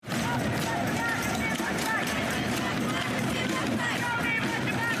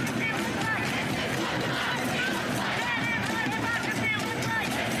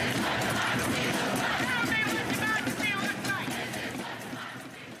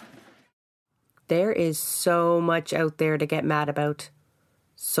There is so much out there to get mad about.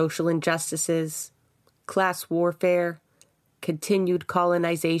 Social injustices, class warfare, continued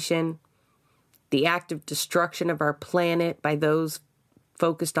colonization, the active destruction of our planet by those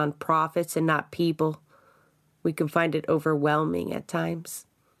focused on profits and not people. We can find it overwhelming at times.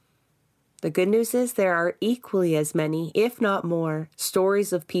 The good news is there are equally as many, if not more,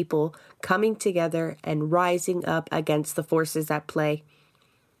 stories of people coming together and rising up against the forces at play.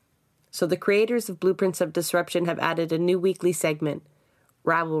 So the creators of Blueprints of Disruption have added a new weekly segment,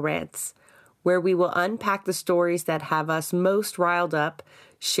 Rabble Rants, where we will unpack the stories that have us most riled up,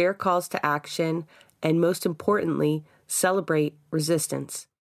 share calls to action, and most importantly, celebrate resistance.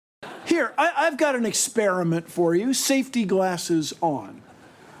 Here, I've got an experiment for you. Safety glasses on.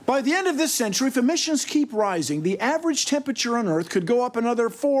 By the end of this century, if emissions keep rising, the average temperature on Earth could go up another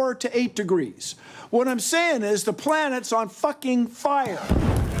 4 to 8 degrees. What I'm saying is the planet's on fucking fire.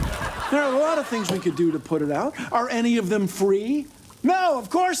 There are a lot of things we could do to put it out. Are any of them free? No, of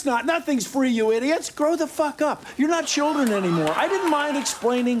course not. Nothing's free, you idiots. Grow the fuck up. You're not children anymore. I didn't mind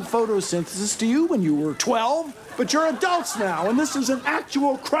explaining photosynthesis to you when you were 12, but you're adults now, and this is an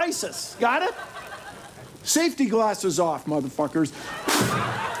actual crisis. Got it? Safety glasses off, motherfuckers.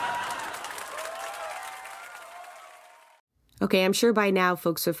 Okay, I'm sure by now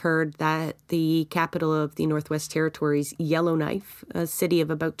folks have heard that the capital of the Northwest Territories, Yellowknife, a city of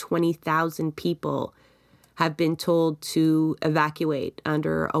about 20,000 people, have been told to evacuate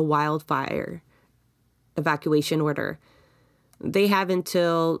under a wildfire evacuation order. They have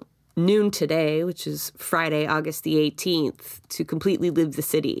until noon today, which is Friday, August the 18th, to completely leave the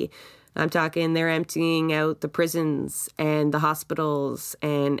city. I'm talking they're emptying out the prisons and the hospitals,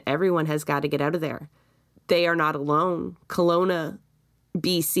 and everyone has got to get out of there. They are not alone. Kelowna,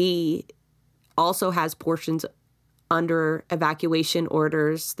 BC, also has portions under evacuation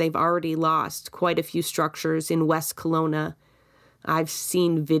orders. They've already lost quite a few structures in West Kelowna. I've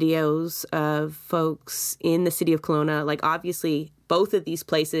seen videos of folks in the city of Kelowna. Like, obviously, both of these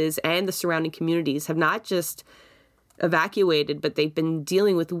places and the surrounding communities have not just evacuated, but they've been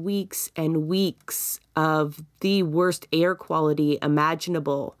dealing with weeks and weeks of the worst air quality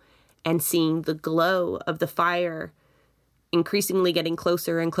imaginable, and seeing the glow of the fire increasingly getting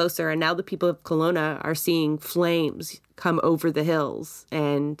closer and closer. And now the people of Kelowna are seeing flames come over the hills,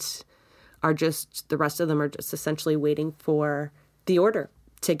 and the rest of them are just essentially waiting for the order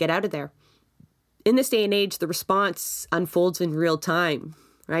to get out of there. In this day and age, the response unfolds in real time,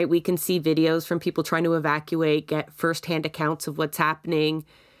 right? We can see videos from people trying to evacuate, get firsthand accounts of what's happening.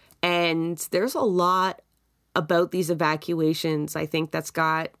 And there's a lot about these evacuations, I think, that's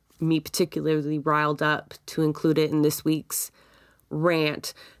got me particularly riled up to include it in this week's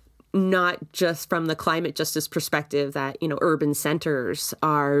rant, not just from the climate justice perspective that, urban centers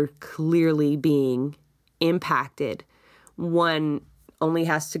are clearly being impacted. One only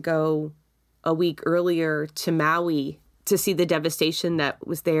has to go a week earlier to Maui to see the devastation that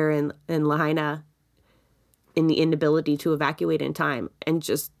was there in Lahaina, in the inability to evacuate in time, and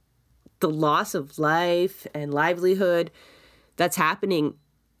just the loss of life and livelihood that's happening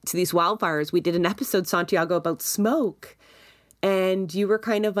to these wildfires. We did an episode, Santiago, about smoke, and you were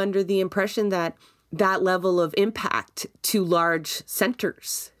kind of under the impression that that level of impact to large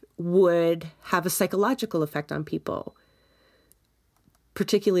centers would have a psychological effect on people,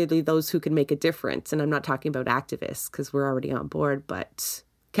 particularly those who can make a difference. And I'm not talking about activists, because we're already on board, but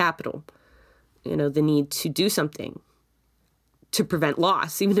capital, the need to do something to prevent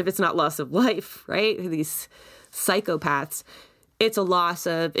loss, even if it's not loss of life, right? These psychopaths. It's a loss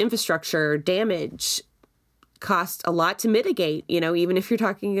of infrastructure damage, cost a lot to mitigate, even if you're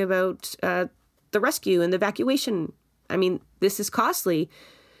talking about the rescue and the evacuation. I mean, this is costly.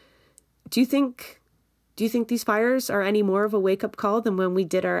 Do you think these fires are any more of a wake-up call than when we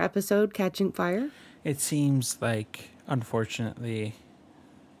did our episode, Catching Fire? It seems like, unfortunately,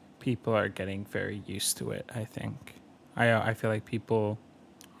 people are getting very used to it, I think. I feel like people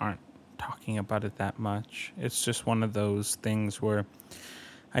aren't talking about it that much. It's just one of those things where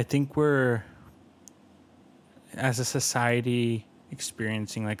I think we're, as a society,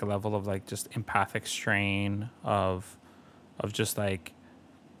 experiencing like a level of like just empathic strain of just like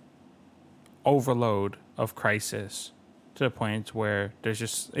overload of crisis, to the point where there's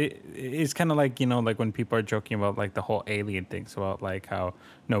just it's kind of like, like when people are joking about like the whole alien things, about like how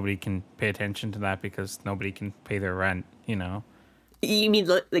nobody can pay attention to that because nobody can pay their rent. You mean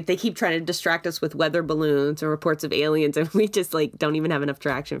like they keep trying to distract us with weather balloons or reports of aliens, and we just like don't even have enough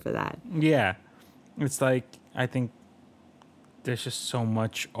traction for that? Yeah. It's like, I think there's just so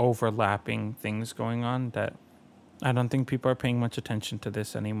much overlapping things going on that I don't think people are paying much attention to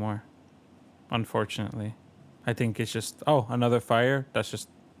this anymore. unfortunately. I think it's just, oh, another fire? That's just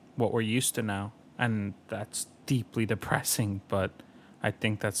what we're used to now. And that's deeply depressing, but I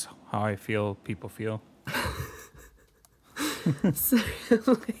think that's how I feel people feel. So,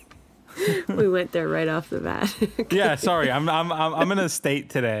 we went there right off the bat. Okay. Yeah, sorry. I'm in a state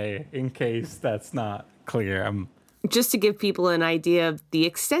today, in case that's not clear. Just to give people an idea of the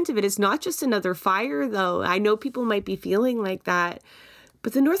extent of it, it's not just another fire, though. I know people might be feeling like that,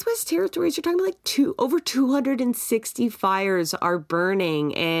 but the Northwest Territories, you're talking about like over 260 fires are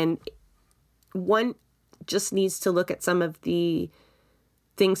burning, and one just needs to look at some of the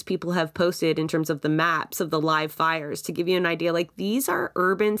things people have posted in terms of the maps of the live fires to give you an idea. Like, these are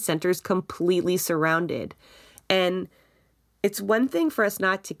urban centers completely surrounded. And it's one thing for us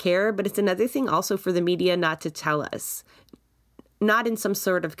not to care, but it's another thing also for the media not to tell us. Not in some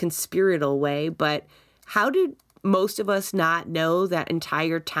sort of conspiratorial way, but how did most of us not know that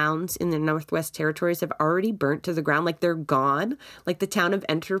entire towns in the Northwest Territories have already burnt to the ground? Like, they're gone. Like, the town of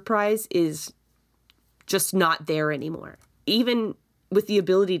Enterprise is just not there anymore. Even with the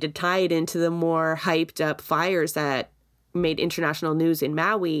ability to tie it into the more hyped up fires that made international news in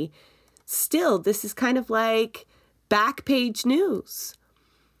Maui, still, this is kind of like back page news.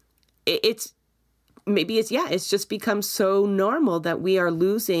 It's just become so normal that we are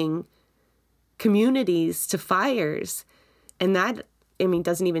losing communities to fires. And that,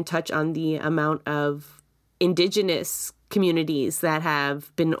 doesn't even touch on the amount of Indigenous communities that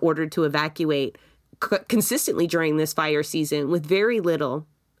have been ordered to evacuate consistently during this fire season with very little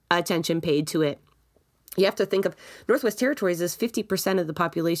attention paid to it. You have to think of Northwest Territories as 50% of the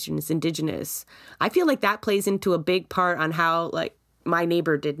population is Indigenous. I feel like that plays into a big part on how, like, my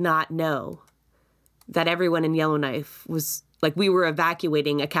neighbor did not know that everyone in Yellowknife was, like, we were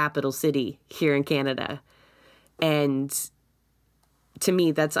evacuating a capital city here in Canada. And to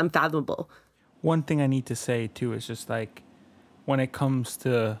me, that's unfathomable. One thing I need to say, too, is just, like, when it comes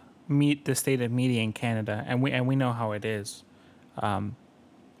to the state of media in Canada, and we know how it is,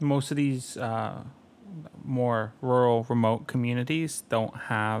 most of these more rural, remote communities don't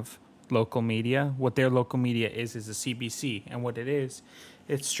have local media. What their local media is a CBC, and what it is,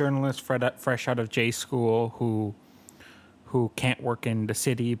 it's journalists fresh out of J school who can't work in the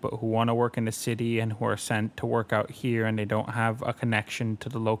city, but who want to work in the city and who are sent to work out here, and they don't have a connection to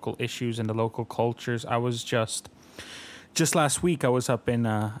the local issues and the local cultures. I was just last week, I was up in,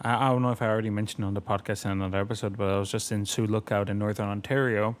 I don't know if I already mentioned on the podcast in another episode, but I was just in Sioux Lookout in Northern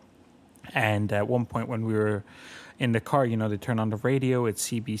Ontario. And at one point when we were in the car, they turn on the radio, it's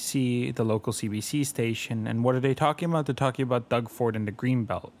CBC, the local CBC station. And what are they talking about? They're talking about Doug Ford and the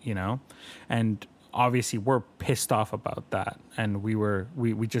Greenbelt, and obviously we're pissed off about that. And we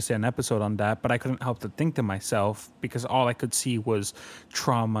just did an episode on that, but I couldn't help to think to myself, because all I could see was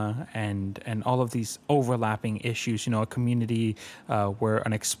trauma and all of these overlapping issues, a community where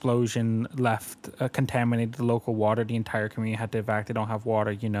an explosion contaminated the local water. The entire community had to evacuate. They don't have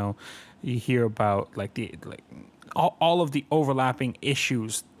water, You hear about all of the overlapping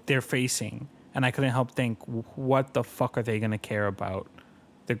issues they're facing. And I couldn't help think, what the fuck are they going to care about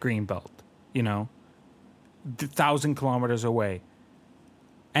the Greenbelt, 1,000 kilometers away?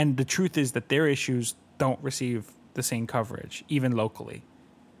 And the truth is that their issues don't receive the same coverage, even locally,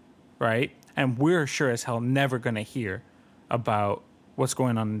 right? And we're sure as hell never going to hear about what's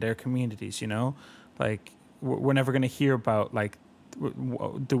going on in their communities, Like, we're never going to hear about, like,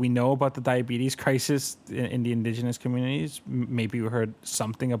 do we know about the diabetes crisis in the Indigenous communities? Maybe we heard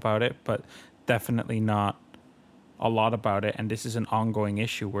something about it, but definitely not a lot about it. And this is an ongoing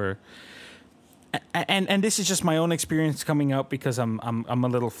issue where, and this is just my own experience coming out, because I'm a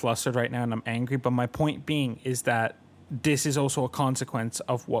little flustered right now and I'm angry. But my point being is that this is also a consequence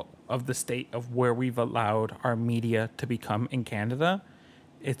of the state of where we've allowed our media to become in Canada.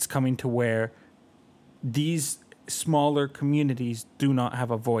 It's coming to where these smaller communities do not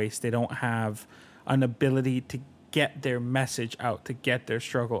have a voice. They don't have an ability to get their message out, to get their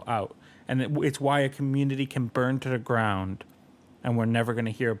struggle out. And it's why a community can burn to the ground and we're never going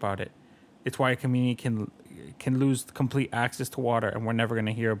to hear about it. It's why a community can lose complete access to water and we're never going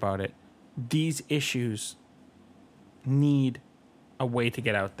to hear about it. These issues need a way to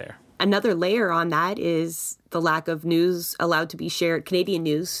get out there. Another layer on that is the lack of news allowed to be shared, Canadian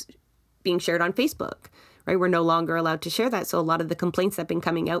news being shared on Facebook. Right, we're no longer allowed to share that. So a lot of the complaints that have been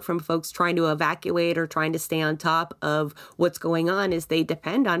coming out from folks trying to evacuate or trying to stay on top of what's going on is they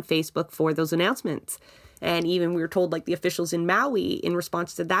depend on Facebook for those announcements. And even we were told, like, the officials in Maui, in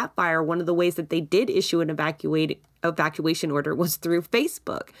response to that fire, one of the ways that they did issue an evacuation order was through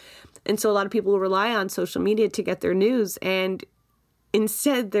Facebook. And so a lot of people rely on social media to get their news. And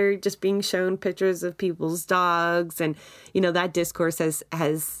instead, they're just being shown pictures of people's dogs. And, that discourse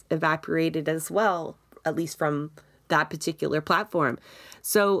has evaporated as well, at least from that particular platform.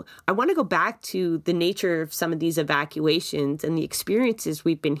 So I want to go back to the nature of some of these evacuations and the experiences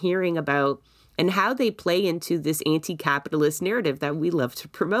we've been hearing about and how they play into this anti-capitalist narrative that we love to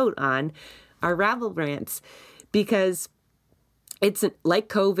promote on our Rabble rants. Because it's like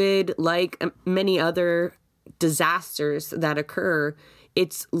COVID, like many other disasters that occur,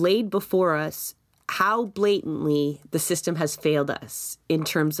 it's laid before us how blatantly the system has failed us in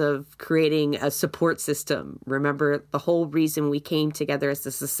terms of creating a support system. Remember, the whole reason we came together as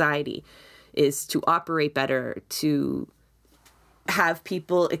a society is to operate better, to have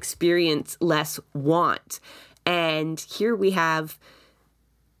people experience less want. And here we have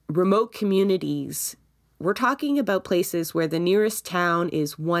remote communities. We're talking about places where the nearest town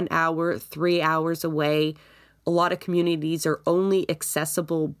is 1 hour, 3 hours away. A lot of communities are only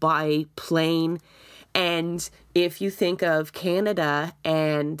accessible by plane. And if you think of Canada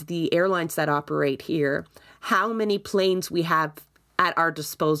and the airlines that operate here, how many planes we have at our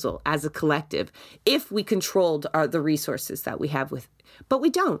disposal as a collective if we controlled the resources that we have but we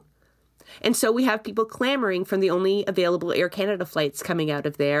don't. And so we have people clamoring from the only available Air Canada flights coming out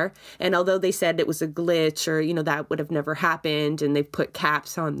of there. And although they said it was a glitch or, that would have never happened, and they've put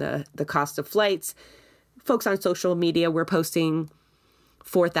caps on the cost of flights, folks on social media were posting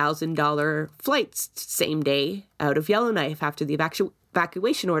 $4,000 flights same day out of Yellowknife after the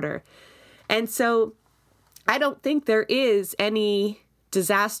evacuation order. And so I don't think there is any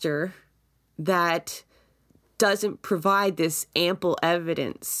disaster that doesn't provide this ample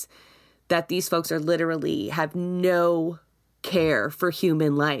evidence that these folks are literally have no care for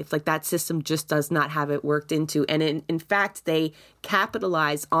human life. Like, that system just does not have it worked into. And in fact, they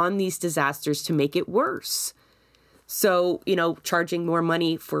capitalize on these disasters to make it worse. So, charging more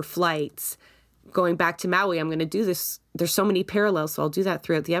money for flights. Going back to Maui, I'm going to do this. There's so many parallels, so I'll do that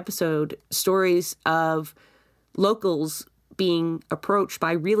throughout the episode. Stories of locals being approached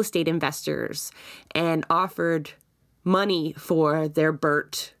by real estate investors and offered money for their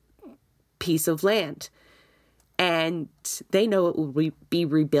burnt piece of land. And they know it will be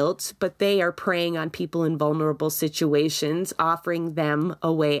rebuilt, but they are preying on people in vulnerable situations, offering them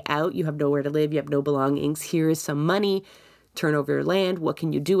a way out. You have nowhere to live. You have no belongings. Here is some money. Turn over your land. What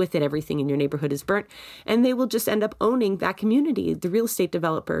can you do with it? Everything in your neighborhood is burnt. And they will just end up owning that community, the real estate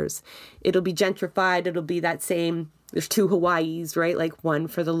developers. It'll be gentrified. It'll be that same, there's two Hawaiis, right? Like one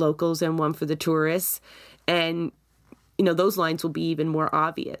for the locals and one for the tourists. And, those lines will be even more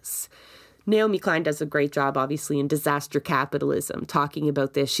obvious. Naomi Klein does a great job, obviously, in disaster capitalism, talking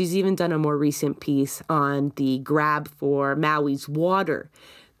about this. She's even done a more recent piece on the grab for Maui's water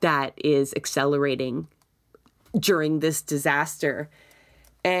that is accelerating during this disaster.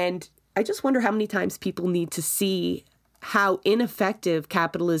 And I just wonder how many times people need to see how ineffective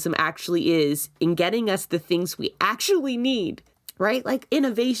capitalism actually is in getting us the things we actually need. Right? Like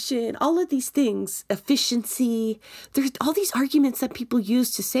innovation, all of these things, efficiency. There's all these arguments that people use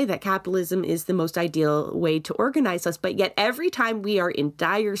to say that capitalism is the most ideal way to organize us. But yet every time we are in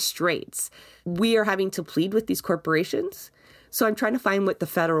dire straits, we are having to plead with these corporations. So I'm trying to find what the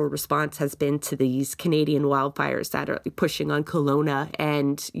federal response has been to these Canadian wildfires that are pushing on Kelowna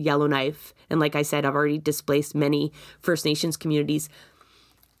and Yellowknife. And like I said, I've already displaced many First Nations communities.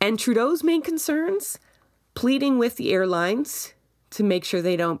 And Trudeau's main concerns, pleading with the airlines to make sure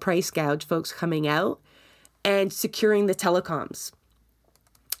they don't price gouge folks coming out, and securing the telecoms,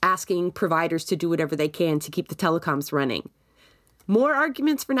 asking providers to do whatever they can to keep the telecoms running. More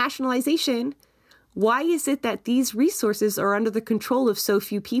arguments for nationalization. Why is it that these resources are under the control of so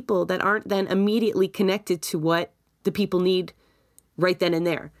few people that aren't then immediately connected to what the people need right then and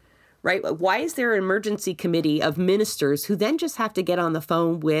there? Right? Why is there an emergency committee of ministers who then just have to get on the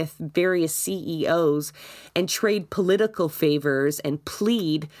phone with various CEOs and trade political favors and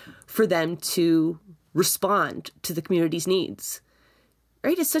plead for them to respond to the community's needs?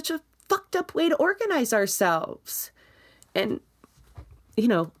 Right? It's such a fucked up way to organize ourselves. And,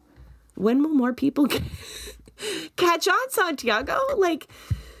 when will more people catch on, Santiago?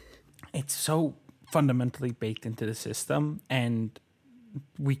 It's so fundamentally baked into the system, and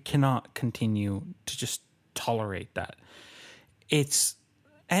we cannot continue to just tolerate that. It's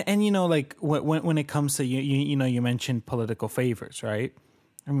and when it comes to you mentioned political favors, right?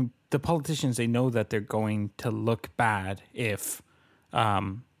 I mean, the politicians, they know that they're going to look bad if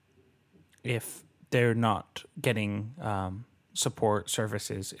they're not getting support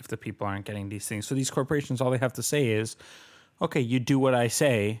services, if the people aren't getting these things. So these corporations, all they have to say is, okay, you do what I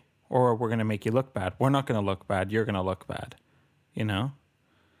say, or we're going to make you look bad. We're not going to look bad. You're going to look bad. you know?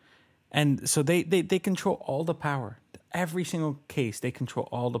 And so they control all the power. Every single case, they control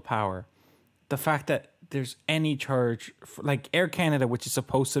all the power. The fact that there's any charge, for, like Air Canada, which is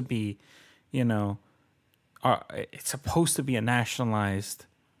supposed to be, you know, it's supposed to be a nationalized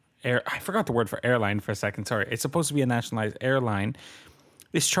air. I forgot the word for airline for a second. Sorry. It's supposed to be a nationalized airline.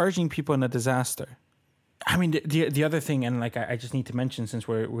 Is charging people in a disaster. I mean, the other thing, and like I just need to mention, since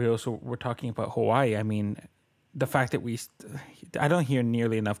we're talking about Hawaii. I mean, the fact that I don't hear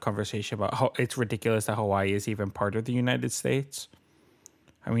nearly enough conversation about how it's ridiculous that Hawaii is even part of the United States.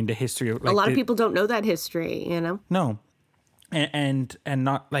 I mean, the history of a lot of people don't know that history, you know. No, and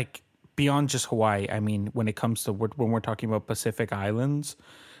not like beyond just Hawaii. I mean, when it comes to when we're talking about Pacific Islands,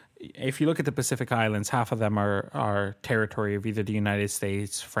 if you look at the Pacific Islands, half of them are territory of either the United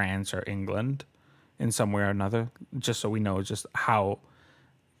States, France, or England, in some way or another. Just so we know, just how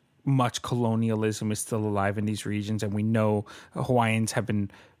much colonialism is still alive in these regions, and we know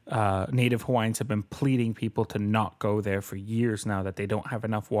Native Hawaiians have been pleading people to not go there for years now, that they don't have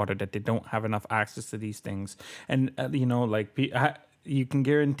enough water, that they don't have enough access to these things. And you know, like you can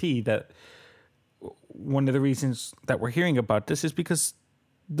guarantee that one of the reasons that we're hearing about this is because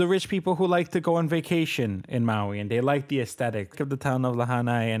the rich people who like to go on vacation in Maui, and they like the aesthetic of the town of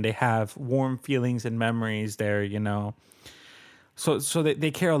Lahainai, and they have warm feelings and memories there, you know. So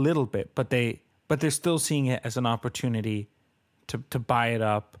they care a little bit, but they're still seeing it as an opportunity to buy it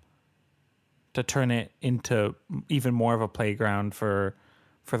up, to turn it into even more of a playground for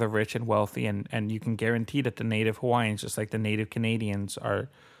the rich and wealthy. And you can guarantee that the Native Hawaiians, just like the Native Canadians, are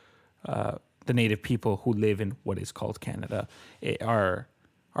the Native people who live in what is called Canada,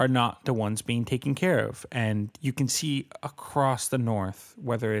 are not the ones being taken care of. And you can see across the north,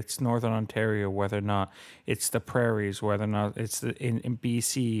 whether it's Northern Ontario, whether or not it's the prairies, whether or not it's in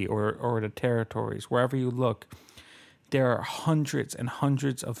BC or the territories, wherever you look, there are hundreds and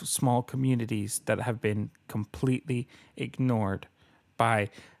hundreds of small communities that have been completely ignored by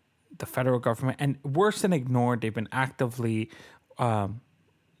the federal government. And worse than ignored, they've been actively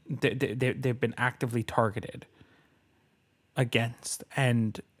they've been actively targeted against,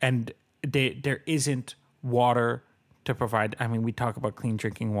 and there isn't water to provide. I mean, we talk about clean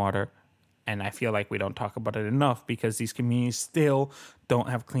drinking water, and I feel like we don't talk about it enough, because these communities still don't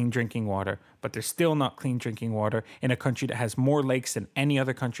have clean drinking water. But there's still not clean drinking water in a country that has more lakes than any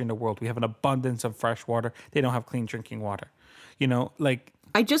other country in the world. We have an abundance of fresh water. They don't have clean drinking water. You know, like,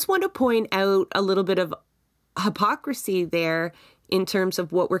 I just want to point out a little bit of hypocrisy there in terms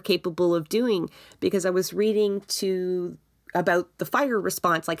of what we're capable of doing, because I was reading about the fire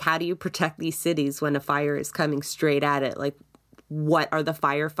response, like how do you protect these cities when a fire is coming straight at it? Like, what are the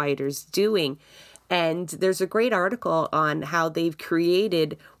firefighters doing? And there's a great article on how they've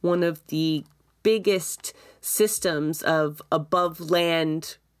created one of the biggest systems of above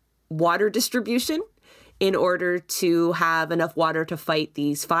land water distribution in order to have enough water to fight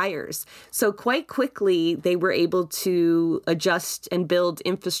these fires. So quite quickly, they were able to adjust and build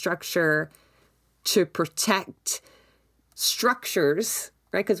infrastructure to protect structures,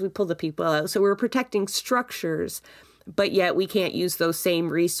 right? Because we pull the people out. So we're protecting structures, but yet we can't use those same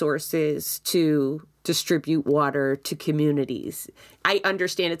resources to distribute water to communities. I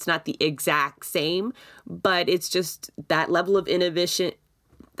understand it's not the exact same, but it's just that level of innovation,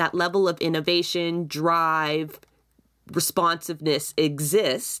 drive, responsiveness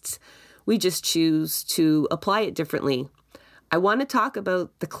exists. We just choose to apply it differently. I want to talk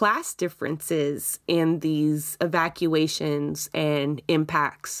about the class differences in these evacuations and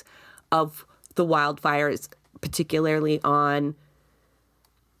impacts of the wildfires, particularly on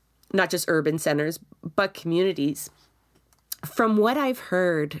not just urban centers, but communities. From what I've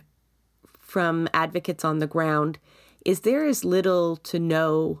heard from advocates on the ground, is there is little to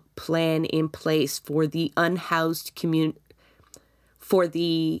no plan in place for the unhoused community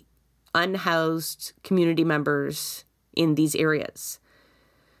members in these areas.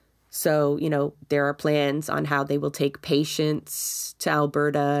 So, you know, there are plans on how they will take patients to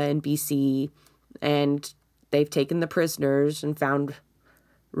Alberta and BC, and they've taken the prisoners and found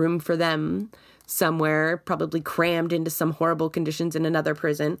room for them somewhere, probably crammed into some horrible conditions in another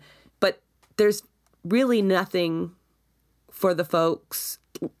prison. But there's really nothing for the folks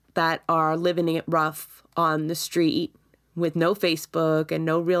that are living it rough on the street with no Facebook and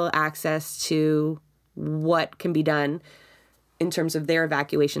no real access to what can be done in terms of their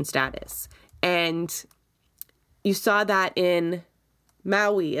evacuation status. And you saw that in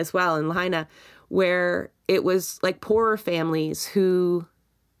Maui as well, in Lahaina, where it was like poorer families whose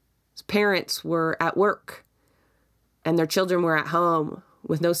parents were at work and their children were at home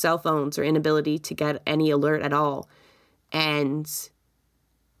with no cell phones or inability to get any alert at all. and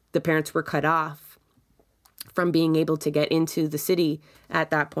the parents were cut off from being able to get into the city at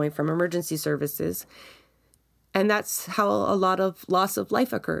that point from emergency services. And that's how a lot of loss of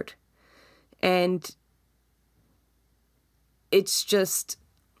life occurred. And it's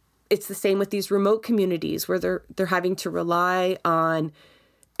the same with these remote communities where they're having to rely on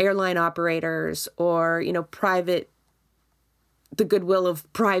airline operators or, the goodwill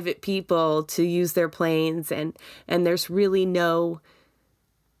of private people to use their planes. And there's really no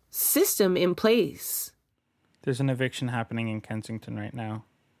system in place. There's an eviction happening in Kensington right now.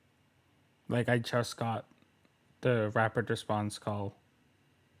 Like, I just got the rapid response call.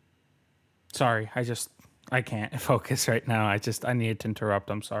 Sorry, I can't focus right now. I needed to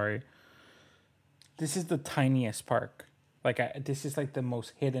interrupt. I'm sorry. This is the tiniest park. This is like the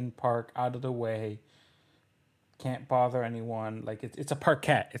most hidden park, out of the way. Can't bother anyone. Like, it's a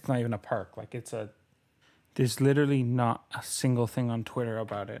parkette. It's not even a park. There's literally not a single thing on Twitter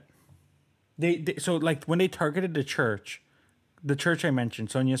about it. So when they targeted the church I mentioned,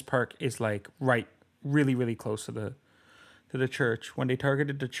 Sonia's Park, is right, really, really close to the church. When they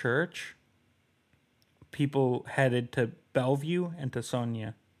targeted the church, people headed to Bellevue and to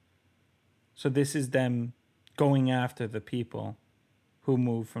Sonia. So this is them going after the people who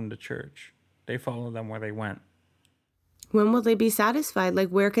moved from the church. They follow them where they went. When will they be satisfied?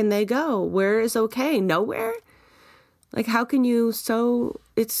 Where can they go? Where is okay? Nowhere? How can you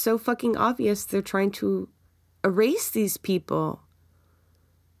it's so fucking obvious they're trying to erase these people.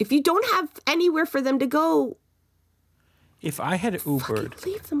 If you don't have anywhere for them to go, if I had Ubered,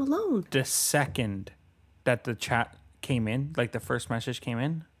 leave them alone. The second that the chat came in, the first message came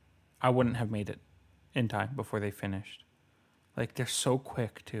in, I wouldn't have made it in time before they finished. They're so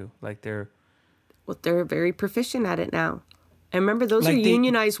quick too. They're very proficient at it now. And remember, those are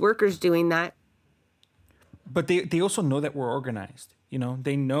unionized workers doing that. But they also know that we're organized.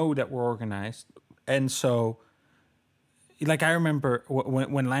 They know that we're organized. And so, I remember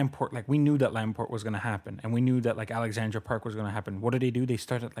when Lamport, we knew that Lamport was going to happen. And we knew that, Alexandra Park was going to happen. What did they do? They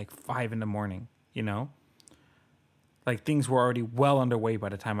started at, 5 a.m, things were already well underway by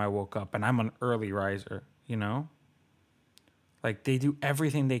the time I woke up. And I'm an early riser, They do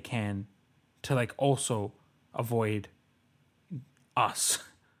everything they can to, also avoid us.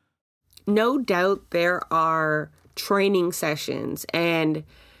 No doubt there are training sessions and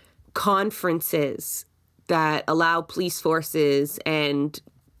conferences that allow police forces and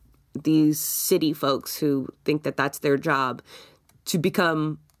these city folks who think that that's their job to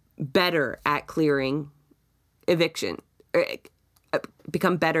become better at clearing eviction,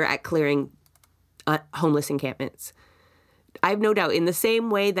 become better at clearing homeless encampments. I have no doubt in the same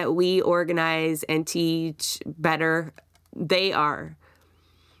way that we organize and teach better, they are.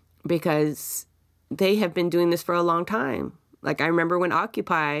 Because they have been doing this for a long time. I remember when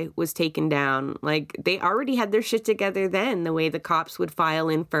Occupy was taken down, they already had their shit together then, the way the cops would file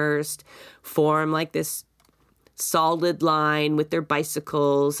in first, form this solid line with their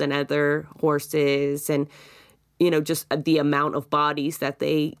bicycles and other horses and, just the amount of bodies that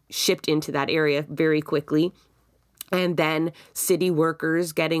they shipped into that area very quickly. And then city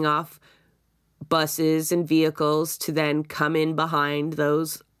workers getting off buses and vehicles to then come in behind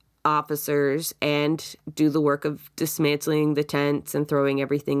those officers and do the work of dismantling the tents and throwing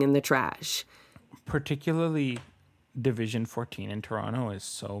everything in the trash. Particularly Division 14 in Toronto is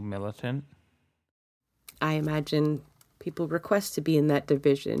so militant. I imagine people request to be in that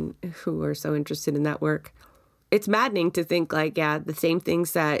division who are so interested in that work. It's maddening to think the same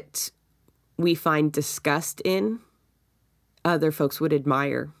things that we find disgust in, other folks would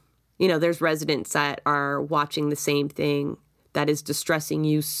admire. There's residents that are watching the same thing that is distressing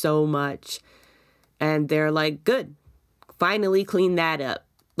you so much. And they're good, finally clean that up.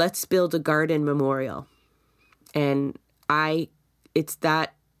 Let's build a garden memorial. And it's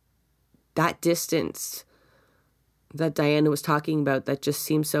that distance that Diana was talking about that just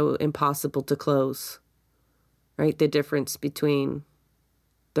seems so impossible to close, right? The difference between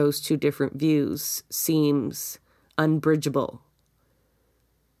those two different views seems unbridgeable.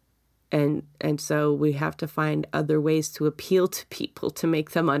 And so we have to find other ways to appeal to people to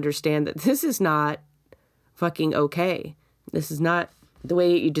make them understand that this is not fucking okay. This is not the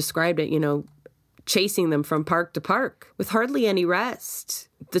way you described it, chasing them from park to park with hardly any rest.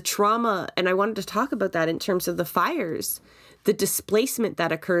 The trauma, and I wanted to talk about that in terms of the fires, the displacement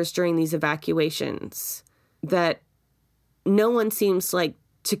that occurs during these evacuations that no one seems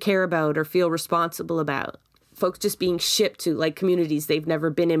to care about or feel responsible about. Folks just being shipped to communities they've never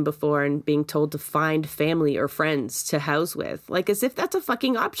been in before and being told to find family or friends to house with. As if that's a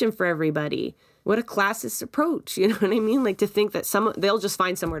fucking option for everybody. What a classist approach, you know what I mean? Like to think that they'll just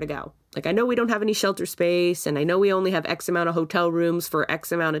find somewhere to go. Like, I know we don't have any shelter space, and I know we only have X amount of hotel rooms for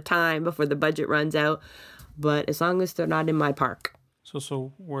X amount of time before the budget runs out, but as long as they're not in my park. It's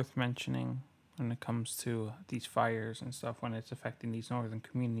also worth mentioning when it comes to these fires and stuff, when it's affecting these northern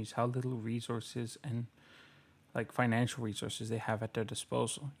communities, how little resources and like financial resources they have at their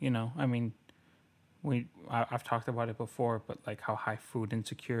disposal. You know, I mean, I've talked about it before, but like how high food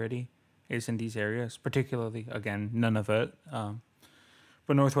insecurity is in these areas, particularly, again, Nunavut.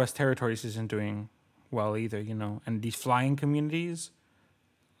 But Northwest Territories isn't doing well either, you know. And these flying communities,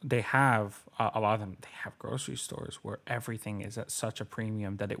 they have, a lot of them, they have grocery stores where everything is at such a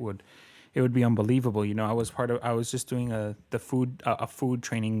premium that it would be unbelievable. You know, I was just doing a food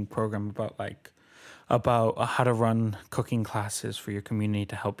training program about how to run cooking classes for your community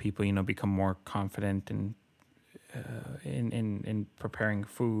to help people, you know, become more confident in preparing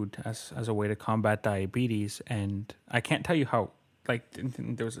food as a way to combat diabetes. And I can't tell you how, like,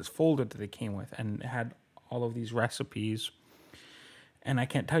 there was this folder that they came with, and it had all of these recipes. And I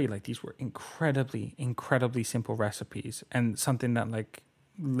can't tell you, like, these were incredibly, incredibly simple recipes, and something that, like,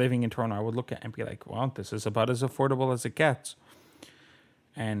 living in Toronto, I would look at and be like, well, this is about as affordable as it gets.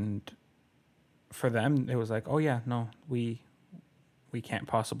 And for them, it was like, oh yeah, no, we can't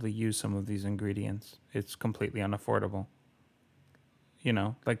possibly use some of these ingredients. It's completely unaffordable. You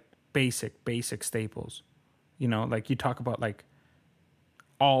know, like basic staples. You know, like you talk about, like,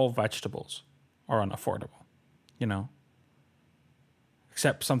 all vegetables are unaffordable, you know,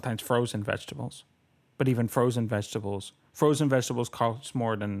 except sometimes frozen vegetables. But even frozen vegetables cost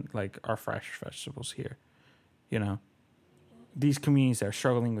more than, like, our fresh vegetables here, you know. These communities that are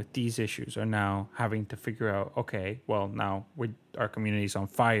struggling with these issues are now having to figure out, okay, well, now our community's on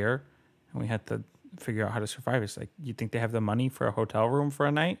fire, and we had to figure out how to survive. It's like, you think they have the money for a hotel room for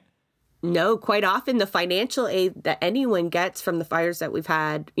a night? No, quite often the financial aid that anyone gets from the fires that we've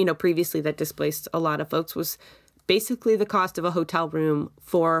had, you know, previously that displaced a lot of folks was basically the cost of a hotel room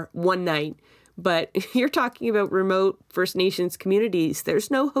for one night. But you're talking about remote First Nations communities. There's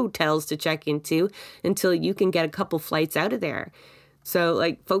no hotels to check into until you can get a couple flights out of there. So,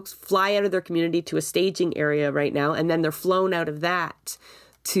 like, folks fly out of their community to a staging area right now, and then they're flown out of that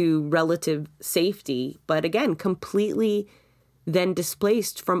to relative safety. But again, completely then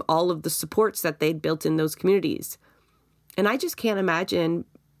displaced from all of the supports that they'd built in those communities. And I just can't imagine,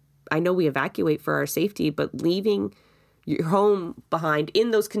 I know we evacuate for our safety, but leaving your home behind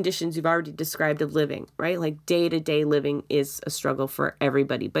in those conditions you've already described of living, right? Like day-to-day living is a struggle for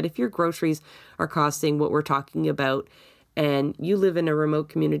everybody. But if your groceries are costing what we're talking about, and you live in a remote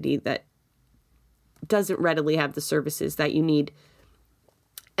community that doesn't readily have the services that you need,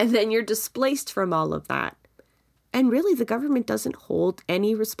 and then you're displaced from all of that, and really the government doesn't hold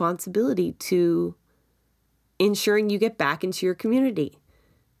any responsibility to ensuring you get back into your community.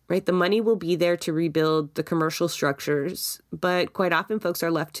 Right? The money will be there to rebuild the commercial structures, but quite often folks are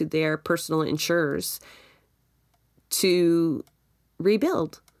left to their personal insurers to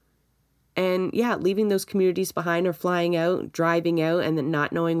rebuild. And yeah, leaving those communities behind or flying out, driving out, and then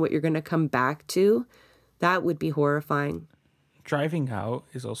not knowing what you're going to come back to, that would be horrifying. Driving out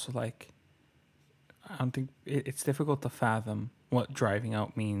is also like, I don't think it's difficult to fathom what driving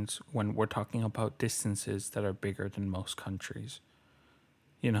out means when we're talking about distances that are bigger than most countries.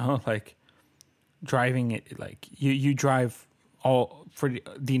 You know, like driving it, like you drive all for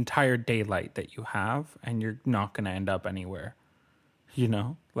the entire daylight that you have, and you're not going to end up anywhere, you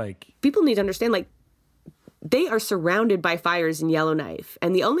know, like people need to understand, like, they are surrounded by fires in Yellowknife,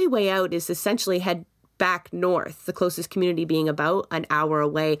 and the only way out is essentially head back north, the closest community being about an hour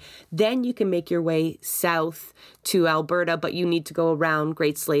away. Then you can make your way south to Alberta, but you need to go around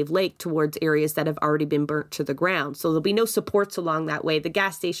Great Slave Lake towards areas that have already been burnt to the ground. So there'll be no supports along that way. The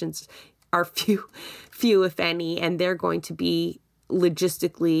gas stations are few if any, and they're going to be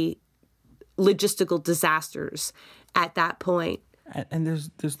logistical disasters at that point. And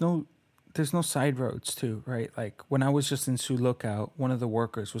there's no side roads too, right? Like when I was just in Sioux Lookout, one of the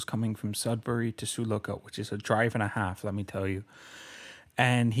workers was coming from Sudbury to Sioux Lookout, which is a drive and a half, let me tell you.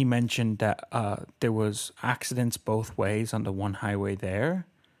 And he mentioned that there was accidents both ways on the one highway there,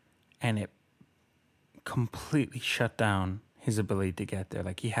 and it completely shut down his ability to get there.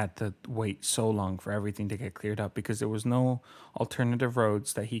 Like he had to wait so long for everything to get cleared up because there was no alternative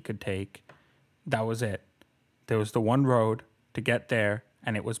roads that he could take. That was it. There was the one road to get there,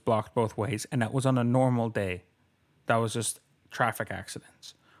 and it was blocked both ways, and that was on a normal day. That was just traffic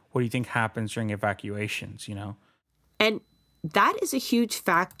accidents. What do you think happens during evacuations, you know? And that is a huge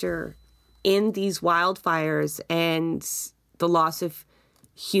factor in these wildfires and the loss of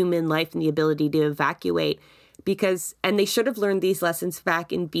human life and the ability to evacuate. And they should have learned these lessons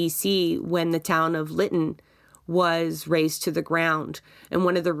back in BC when the town of Lytton was razed to the ground. And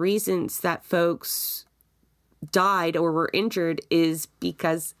one of the reasons that folks died or were injured is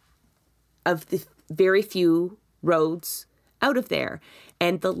because of the very few roads out of there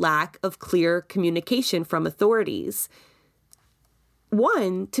and the lack of clear communication from authorities.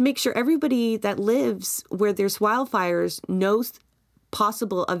 One, to make sure everybody that lives where there's wildfires knows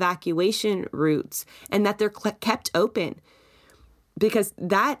possible evacuation routes and that they're kept open, because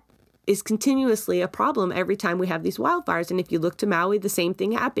that is continuously a problem every time we have these wildfires. And if you look to Maui, the same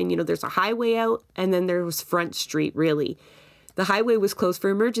thing happened. There's a highway out and then there was Front Street, really. The highway was closed for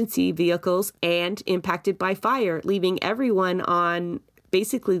emergency vehicles and impacted by fire, leaving everyone on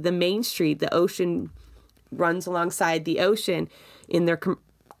basically the main street. The ocean runs alongside the ocean in their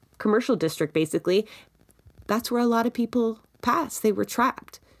commercial district, basically. That's where a lot of people pass. They were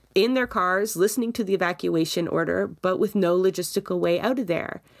trapped in their cars, listening to the evacuation order, but with no logistical way out of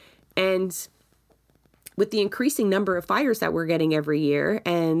there. And with the increasing number of fires that we're getting every year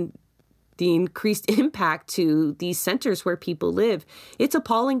and the increased impact to these centers where people live, it's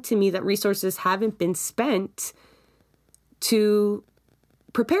appalling to me that resources haven't been spent to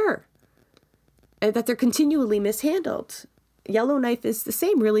prepare and that they're continually mishandled. Yellowknife is the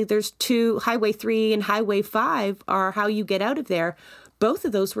same, really. There's two, Highway 3 and Highway 5 are how you get out of there. Both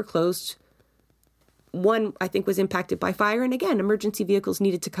of those were closed. One, I think, was impacted by fire. And again, emergency vehicles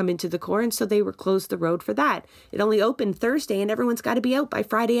needed to come into the core. And so they were closed the road for that. It only opened Thursday and everyone's got to be out by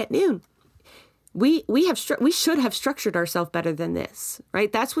Friday at noon. We should have structured ourselves better than this,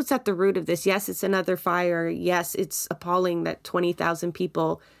 right? That's what's at the root of this. Yes, it's another fire. Yes, it's appalling that 20,000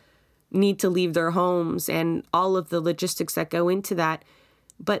 people need to leave their homes and all of the logistics that go into that.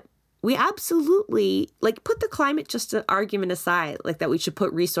 But we absolutely, put the climate just an argument aside, that we should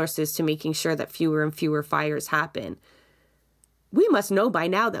put resources to making sure that fewer and fewer fires happen. We must know by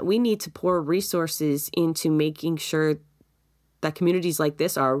now that we need to pour resources into making sure that communities like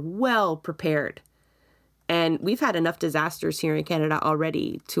this are well prepared. And we've had enough disasters here in Canada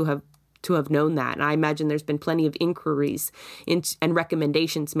already to have known that. And I imagine there's been plenty of inquiries and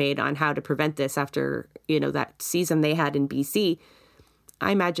recommendations made on how to prevent this after, that season they had in BC.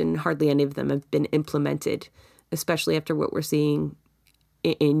 I imagine hardly any of them have been implemented, especially after what we're seeing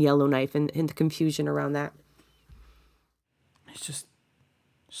in Yellowknife and the confusion around that. It's just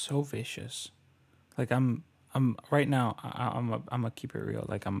so vicious. I'm right now. I'm gonna keep it real.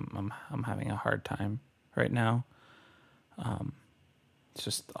 I'm having a hard time right now. It's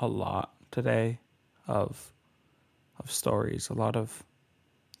just a lot today of stories, a lot of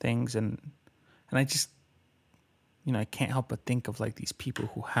things, and I just, I can't help but think of these people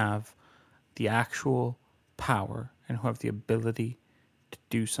who have the actual power and who have the ability to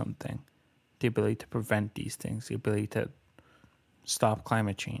do something, the ability to prevent these things, the ability to stop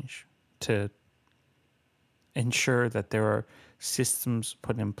climate change, to ensure that there are systems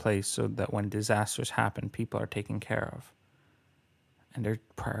put in place so that when disasters happen, people are taken care of. And their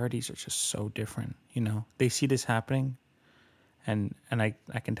priorities are just so different. They see this happening, and I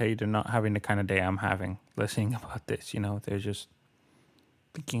can tell you they're not having the kind of day I'm having listening about this. They're just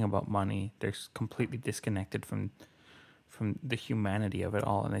thinking about money. They're completely disconnected from the humanity of it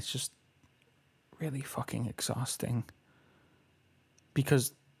all, and it's just really fucking exhausting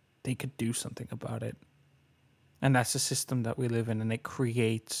because they could do something about it. And that's the system that we live in, and it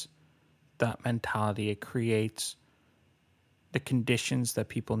creates that mentality. It creates the conditions that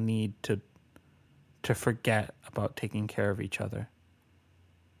people need to forget about taking care of each other.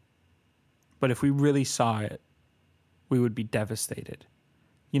 But if we really saw it, we would be devastated.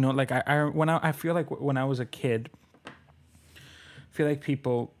 I feel like when I was a kid, I feel like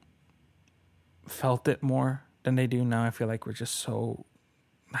people felt it more than they do now. I feel like we're just so,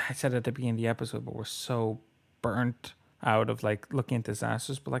 I said at the beginning of the episode, but we're so burnt out of looking at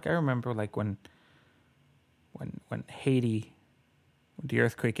disasters. But I remember when Haiti, the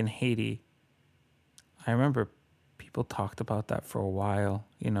earthquake in Haiti, I remember people talked about that for a while.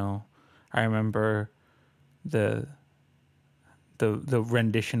 I remember the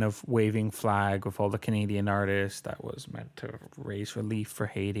rendition of Waving Flag with all the Canadian artists that was meant to raise relief for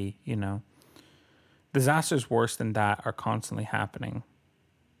Haiti. Disasters worse than that are constantly happening,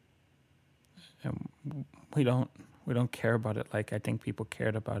 and we don't care about it like I think people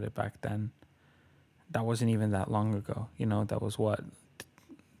cared about it back then. That wasn't even that long ago. That was what,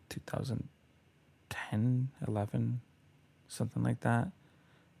 2010, 11, something like that,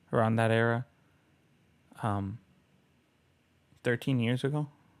 around that era. 13 years ago,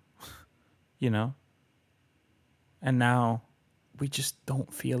 and now we just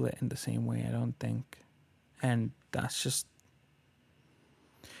don't feel it in the same way, I don't think. And that's just,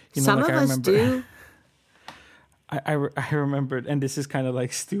 some of us do. I remembered, and this is kind of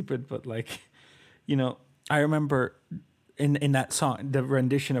like stupid, but like, I remember in that song, the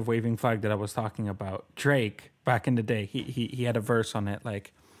rendition of Waving Flag that I was talking about, Drake, back in the day, he had a verse on it,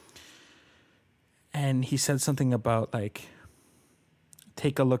 like, and he said something about like,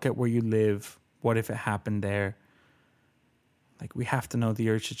 take a look at where you live. What if it happened there? Like, we have to know the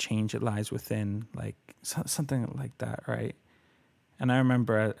urge to change, it lies within, like something like that, right? And I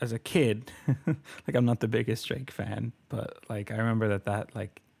remember as a kid, like, I'm not the biggest Drake fan, but like, I remember that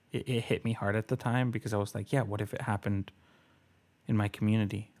like, it hit me hard at the time, because I was like, yeah, what if it happened in my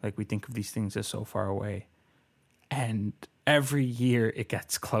community? Like, we think of these things as so far away. And every year it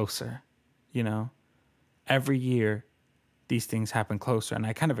gets closer, Every year these things happen closer. And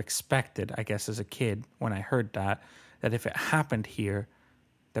I kind of expected, I guess, as a kid, when I heard that if it happened here,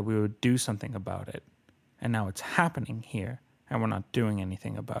 that we would do something about it. And now it's happening here, and we're not doing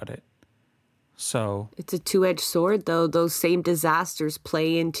anything about it. So it's a two-edged sword, though. Those same disasters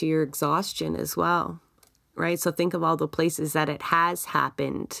play into your exhaustion as well, right? So think of all the places that it has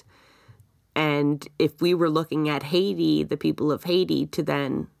happened. And if we were looking at Haiti, the people of Haiti, to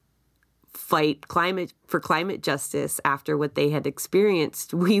then fight for climate justice after what they had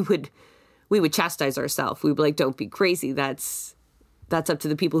experienced, we would chastise ourselves. We'd be like, don't be crazy. That's up to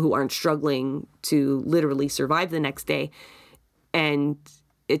the people who aren't struggling to literally survive the next day. And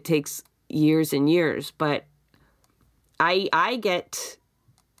it takes years and years. But I get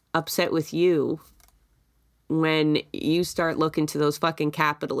upset with you when you start looking to those fucking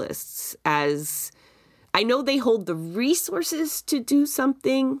capitalists, as I know they hold the resources to do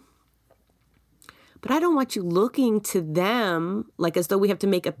something, but I don't want you looking to them like as though we have to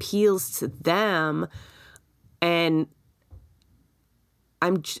make appeals to them. And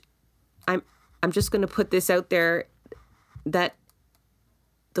I'm just going to put this out there, that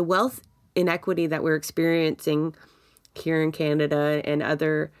the wealth inequity that we're experiencing here in Canada and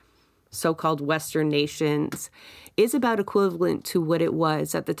other so-called Western nations is about equivalent to what it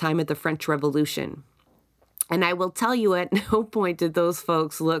was at the time of the French Revolution. And I will tell you, at no point did those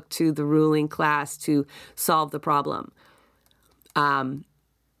folks look to the ruling class to solve the problem.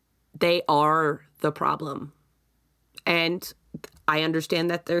 They are the problem. And I understand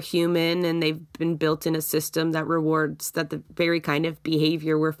that they're human and they've been built in a system that rewards that the very kind of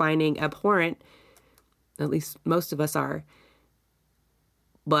behavior we're finding abhorrent, at least most of us are.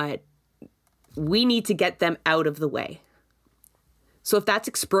 But we need to get them out of the way. So if that's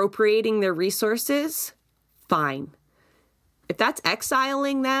expropriating their resources, fine. If that's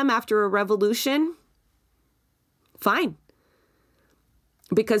exiling them after a revolution, fine.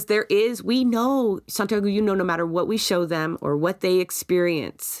 Because we know, Santiago, no matter what we show them or what they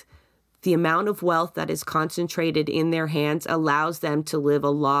experience, the amount of wealth that is concentrated in their hands allows them to live a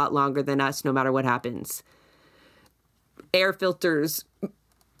lot longer than us, no matter what happens. Air filters,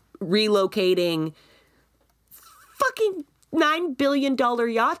 relocating, fucking $9 billion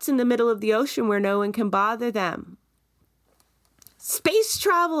yachts in the middle of the ocean where no one can bother them. Space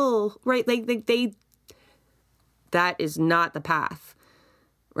travel, right? That is not the path.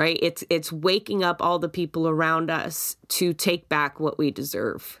 Right? It's waking up all the people around us to take back what we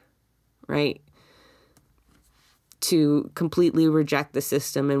deserve, right? To completely reject the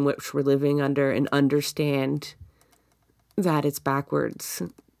system in which we're living under and understand that it's backwards,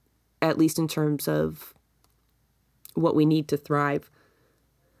 at least in terms of what we need to thrive.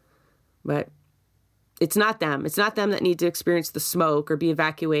 But it's not them. It's not them that need to experience the smoke or be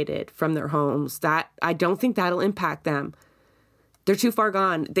evacuated from their homes. I don't think that'll impact them. They're too far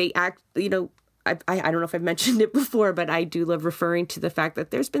gone. They act, I don't know if I've mentioned it before, but I do love referring to the fact that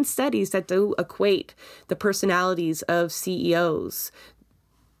there's been studies that do equate the personalities of CEOs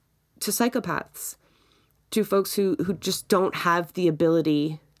to psychopaths, to folks who just don't have the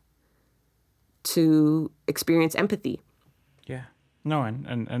ability to experience empathy. Yeah. No,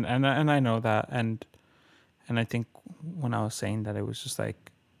 and I know that. And I think when I was saying that, it was just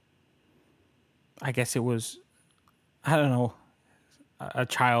like, I guess it was, I don't know, a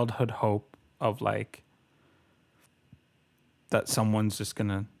childhood hope of like that someone's just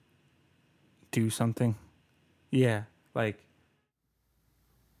gonna do something. Yeah, like.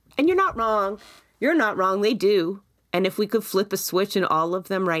 And you're not wrong. You're not wrong. They do. And if we could flip a switch in all of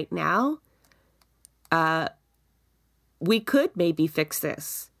them right now, we could maybe fix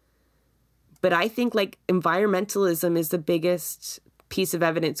this. But I think like environmentalism is the biggest piece of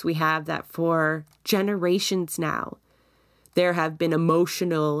evidence we have that for generations now, there have been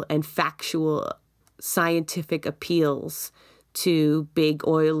emotional and factual scientific appeals to big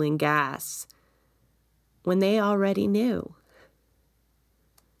oil and gas when they already knew.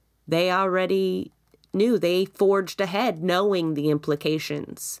 They already knew. They forged ahead knowing the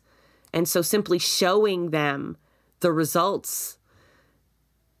implications. And so simply showing them the results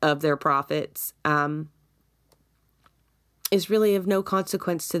of their profits is really of no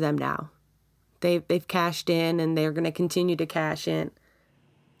consequence to them now. They've cashed in, and they're going to continue to cash in.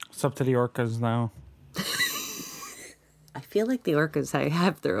 It's up to the orcas now. I feel like the orcas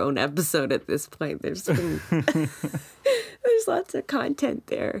have their own episode at this point. There's lots of content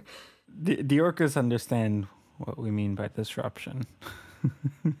there. The orcas understand what we mean by disruption.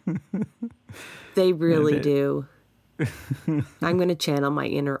 They really do. I'm going to channel my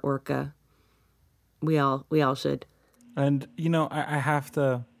inner orca. We all should. And I have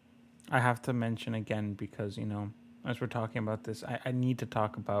to mention again, because as we're talking about this, I need to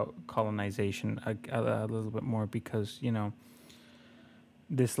talk about colonization a little bit more, because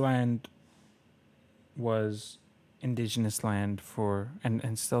this land was indigenous land for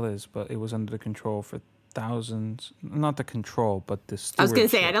and still is, but it was under the control for thousands. Not the control, but the stewardship. I was going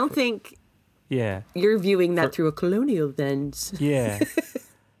to say, I don't think you're viewing that through a colonial lens. Yeah.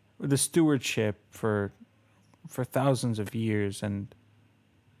 The stewardship for thousands of years, and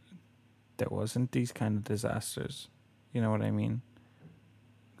there wasn't these kind of disasters. You know what I mean?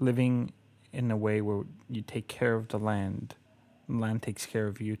 Living in a way where you take care of the land takes care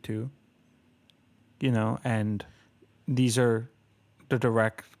of you too. And these are the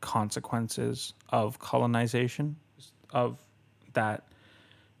direct consequences of colonization, of that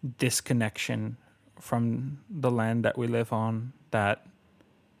disconnection from the land that we live on, that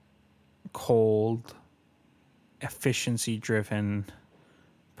cold, efficiency-driven,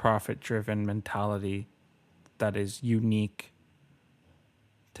 profit-driven mentality that is unique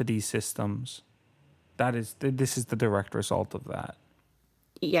to these systems. This is the direct result of that.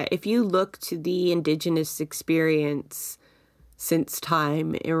 Yeah, if you look to the indigenous experience since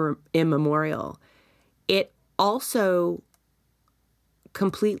time immemorial, it also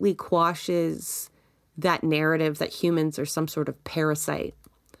completely quashes that narrative that humans are some sort of parasite,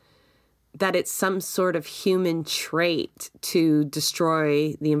 that it's some sort of human trait to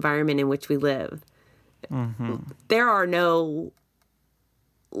destroy the environment in which we live. Mm-hmm. There are no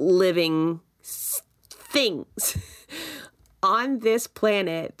living things on this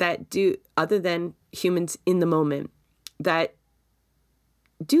planet that do, other than humans in the moment, that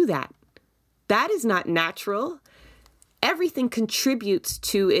do that. That is not natural. Everything contributes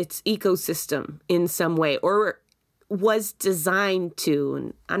to its ecosystem in some way, or was designed to.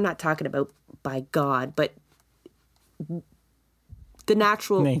 And I'm not talking about by God, but the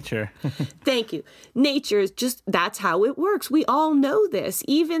natural nature. Thank you. Nature is just, that's how it works. We all know this.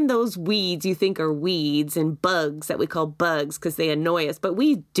 Even those weeds you think are weeds, and bugs that we call bugs because they annoy us, but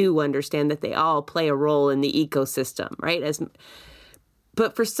we do understand that they all play a role in the ecosystem, right?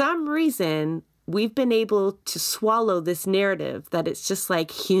 But for some reason, we've been able to swallow this narrative that it's just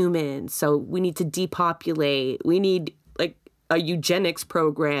like humans, so we need to depopulate. We need like a eugenics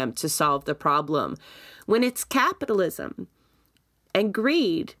program to solve the problem, when it's capitalism and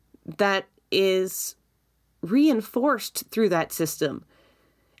greed that is reinforced through that system.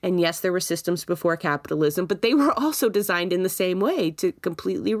 And yes, there were systems before capitalism, but they were also designed in the same way to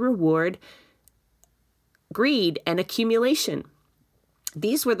completely reward greed and accumulation.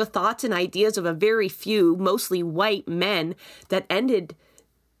 These were the thoughts and ideas of a very few, mostly white men that ended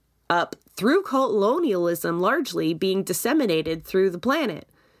up through colonialism largely being disseminated through the planet.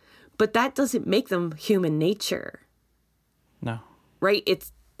 But that doesn't make them human nature. No. Right?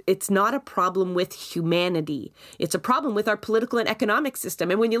 It's not a problem with humanity. It's a problem with our political and economic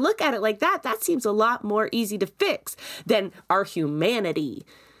system. And when you look at it like that, that seems a lot more easy to fix than our humanity.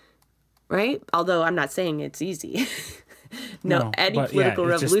 Right? Although I'm not saying it's easy. No, any political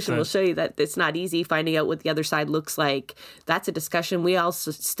revolution will show you that it's not easy. Finding out what the other side looks like, that's a discussion we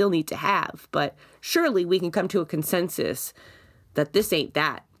also still need to have. But surely we can come to a consensus that this ain't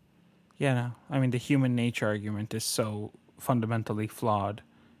that. Yeah, no. I mean, the human nature argument is so fundamentally flawed.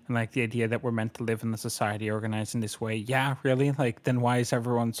 And like the idea that we're meant to live in a society organized in this way. Yeah, really? Like, then why is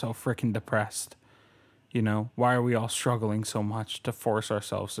everyone so freaking depressed? Why are we all struggling so much to force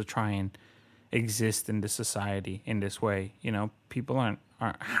ourselves to try and exist in this society in this way? People aren't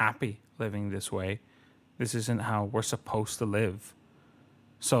happy living this way. This isn't how we're supposed to live.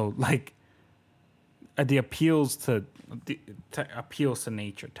 So like the appeals to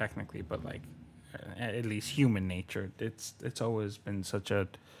nature technically, but like at least human nature, it's always been such a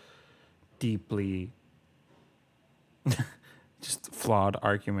deeply just flawed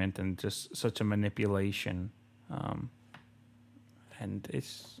argument, and just such a manipulation And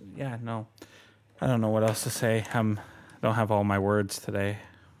it's, yeah, no. I don't know what else to say. I don't have all my words today.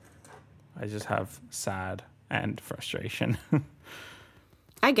 I just have sad and frustration.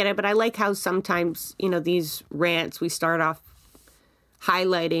 I get it, but I like how sometimes, these rants, we start off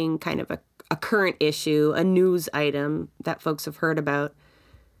highlighting kind of a current issue, a news item that folks have heard about,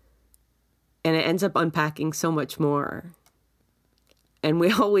 and it ends up unpacking so much more. And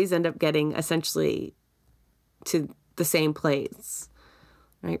we always end up getting essentially to the same place,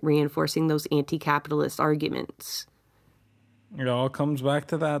 right? Reinforcing those anti-capitalist arguments. It all comes back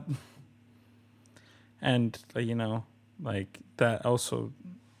to that. And, that also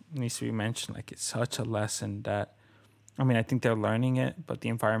needs to be mentioned. It's such a lesson that, I think they're learning it, but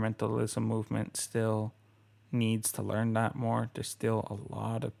the environmentalism movement still needs to learn that more. There's still a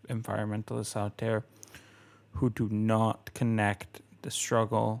lot of environmentalists out there who do not connect the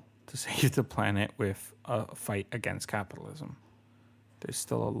struggle to save the planet with a fight against capitalism. There's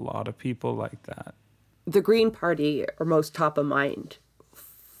still a lot of people like that. The Green Party are most top of mind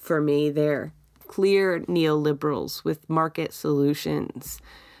for me. They're clear neoliberals with market solutions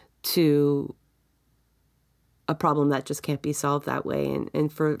to a problem that just can't be solved that way.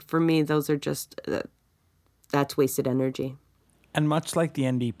 And for me, those are just, that's wasted energy. And much like the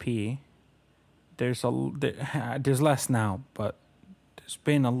NDP, there's less now, but there's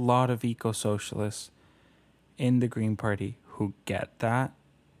been a lot of eco-socialists in the Green Party who get that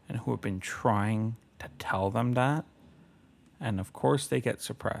and who have been trying to tell them that. And of course they get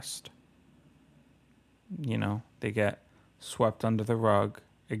suppressed. They get swept under the rug,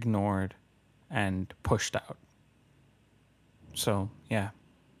 ignored, and pushed out. So, yeah.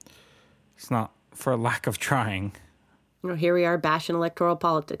 It's not for lack of trying. Here we are bashing electoral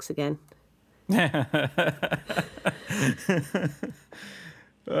politics again.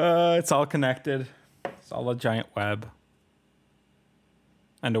 It's all connected. It's all a giant web.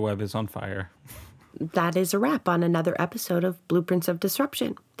 And the web is on fire. That is a wrap on another episode of Blueprints of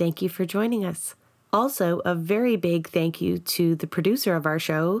Disruption. Thank you for joining us. Also, a very big thank you to the producer of our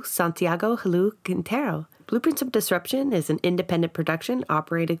show, Santiago Halu Quintero. Blueprints of Disruption is an independent production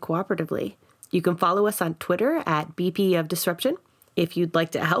operated cooperatively. You can follow us on Twitter at BP of Disruption. If you'd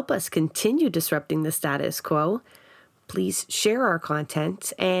like to help us continue disrupting the status quo, please share our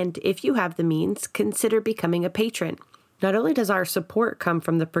content, and if you have the means, consider becoming a patron. Not only does our support come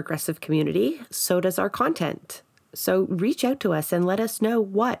from the progressive community, so does our content. So reach out to us and let us know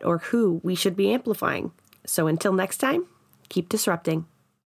what or who we should be amplifying. So until next time, keep disrupting.